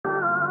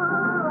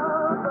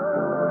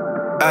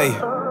Ay,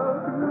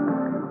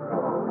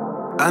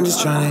 I'm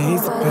just trying to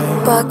ease the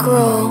pain.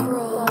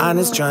 Buckroll. I'm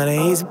just trying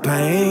to ease the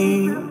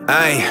pain.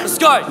 Ay, let's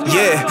go.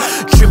 Yeah,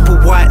 triple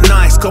white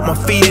nights, got my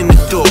feet in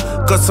the door.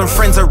 Got some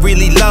friends I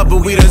really love,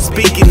 but we don't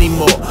speak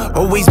anymore.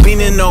 Always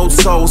been in old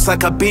souls,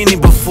 like I've been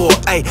in before.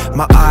 Ay,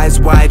 my eyes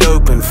wide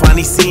open,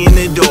 finally seeing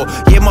the door.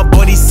 Yeah, my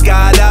body's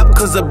scarred up,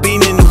 cause I've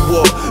been in the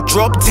war.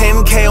 Dropped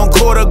 10K on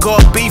quarter,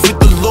 got beef with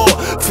the law.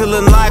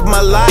 Feeling like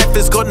my life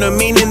has got no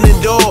meaning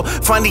at all.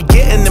 Finally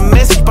getting the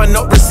message, but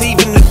not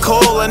receiving the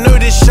call. I know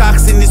there's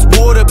sharks in this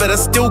water, but I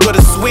still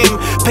gotta swim.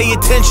 Pay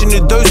attention to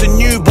those who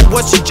knew, but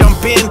once you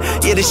jump in,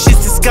 yeah, this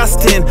shit's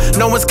disgusting.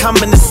 No one's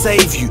coming to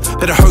save you,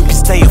 but I hope you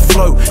stay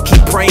afloat.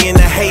 Keep praying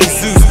to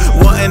Jesus,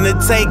 wanting to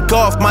take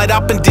off, might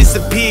up and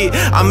disappear.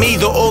 I'm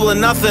either all or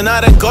nothing,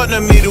 I done got no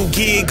middle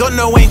gear. Got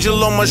no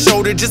angel on my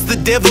shoulder, just the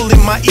devil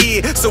in my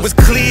ear. So it's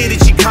clear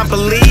that you can't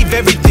believe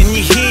everything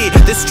you hear.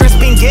 The stress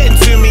been getting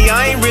to me,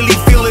 I ain't really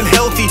feeling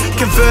healthy.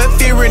 Convert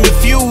fear into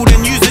fuel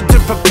and use it to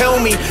propel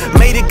me.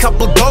 Made a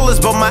couple dollars,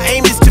 but my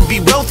aim is to be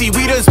wealthy.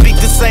 We don't speak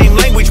the same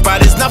language, but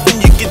there's nothing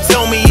you can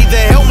tell me.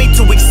 Either help me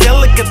to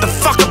excel or get the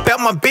fuck about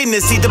my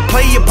business. Either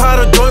play your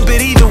part or don't,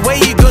 but either way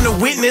you're gonna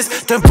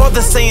witness. Don't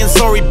bother saying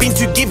sorry, been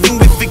too giving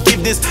with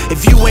forgiveness.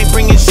 If you ain't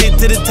bringing shit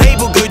to the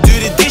table, go do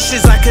the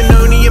dishes. I can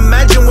only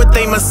imagine what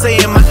they must say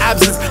in my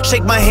absence.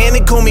 Shake my hand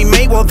and call me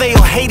mate while they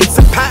all hate it's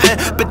a pattern.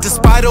 But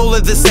despite all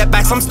of the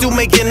setbacks, I'm still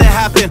making it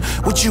happen.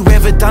 What you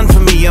ever done for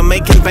me? I'm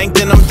making bank,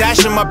 then I'm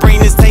dashing. My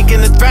brain is taking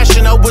a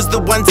thrashing. I was the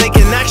one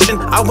taking action.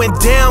 I went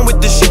down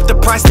with the ship, the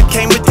price that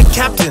came with the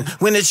captain.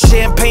 When it's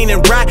champagne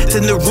and rats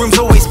and the room's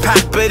always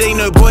packed, but ain't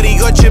nobody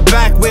got your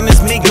back when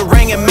it's me,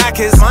 Garang and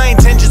Macca's. My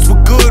intentions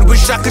were good,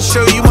 wish I could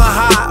show you my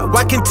heart.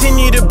 Why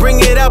continue to bring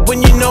it up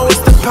when you know it's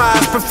the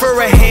past?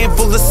 Prefer a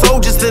handful of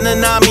soldiers than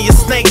an army of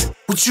snakes.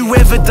 What you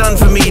ever done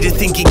for me to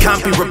think you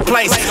can't be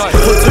replaced?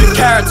 Put 2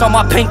 carats on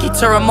my pinky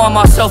to remind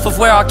myself of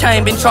where I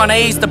came. Been trying to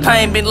ease the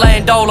pain, been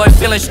laying dolo,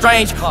 feeling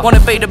strange. Wanna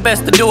be the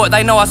best to do it,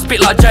 they know I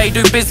spit like Jay,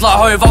 do biz like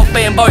Hove. I'll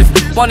be in both,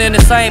 one and the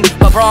same.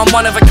 But bro, I'm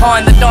one of a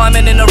kind, the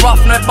diamond in the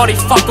rough, nobody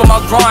fuck with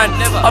my grind.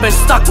 I've been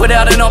stuck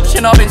without an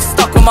option, I've been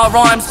stuck with my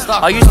rhymes.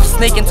 I used to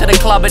sneak into the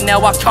club and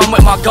now I come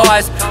with my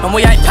guys. And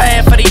we ain't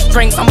paying for these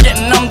drinks, I'm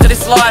getting numb to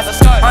this life.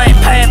 I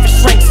ain't paying for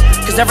shrinks,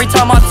 cause every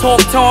time I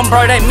talk to them,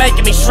 bro, they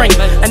making me shrink.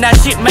 And that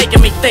shit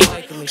making me think,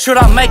 should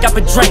I make up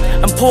a drink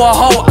and pour a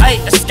whole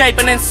 8, escape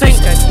and then sink?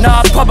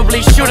 Nah, I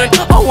probably shouldn't.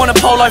 I want a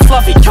polo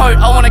fluffy coat,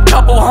 I want a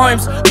couple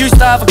homes. Used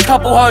to have a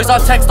couple hoes, I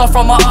text off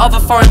from my other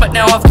phone, but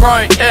now I've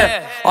grown,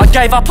 yeah. I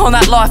gave up on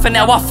that life and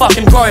now I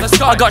fucking grow.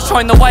 I got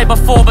shown the way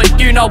before, but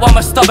you know I'm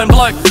a stubborn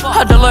bloke.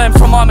 Had to learn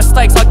from my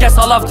mistakes, I guess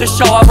I love to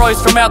show. I rose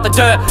from out the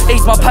dirt,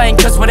 ease my pain,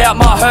 cause without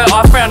my hurt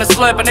I found a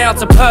slurp, an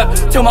ounce of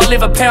perp, till my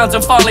liver pounds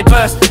and finally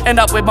burst. End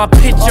up with my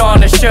picture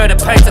on a shirt,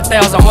 it paints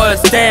 1,000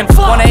 words. Damn,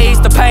 wanna ease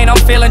the pain, I'm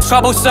feeling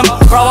troublesome.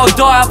 Bro, I'll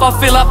die if I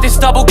fill up this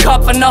double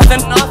cup for nothing.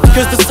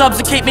 Cause the subs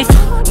will keep me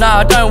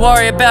nah, don't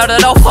worry about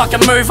it, I'll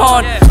fucking move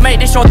on. Make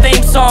this your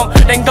theme song,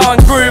 then go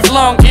and groove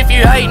long. If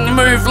you hate and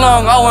move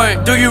long, I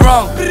won't do you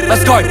wrong.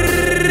 Let's go.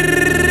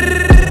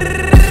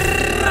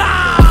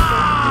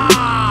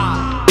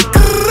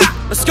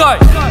 Let's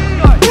go.